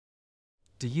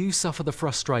Do you suffer the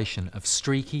frustration of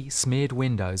streaky, smeared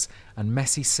windows and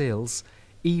messy sills,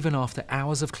 even after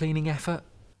hours of cleaning effort?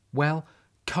 Well,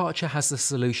 Karcher has the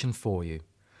solution for you.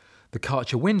 The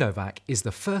Karcher Window Vac is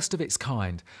the first of its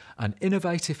kind, an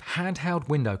innovative handheld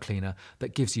window cleaner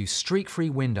that gives you streak-free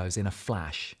windows in a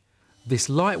flash. This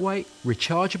lightweight,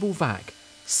 rechargeable vac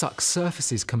sucks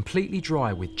surfaces completely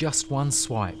dry with just one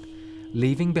swipe,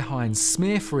 leaving behind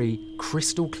smear-free,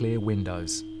 crystal-clear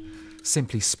windows.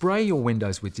 Simply spray your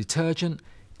windows with detergent,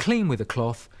 clean with a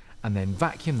cloth, and then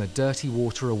vacuum the dirty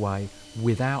water away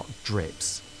without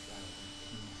drips.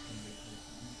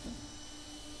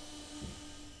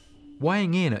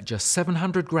 Weighing in at just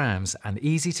 700 grams and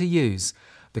easy to use,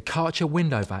 the Karcher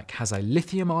Window Vac has a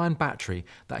lithium-ion battery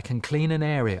that can clean an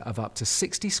area of up to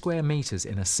 60 square meters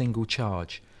in a single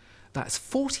charge. That's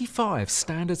 45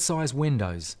 standard-size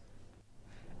windows.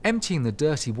 Emptying the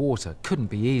dirty water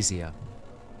couldn't be easier.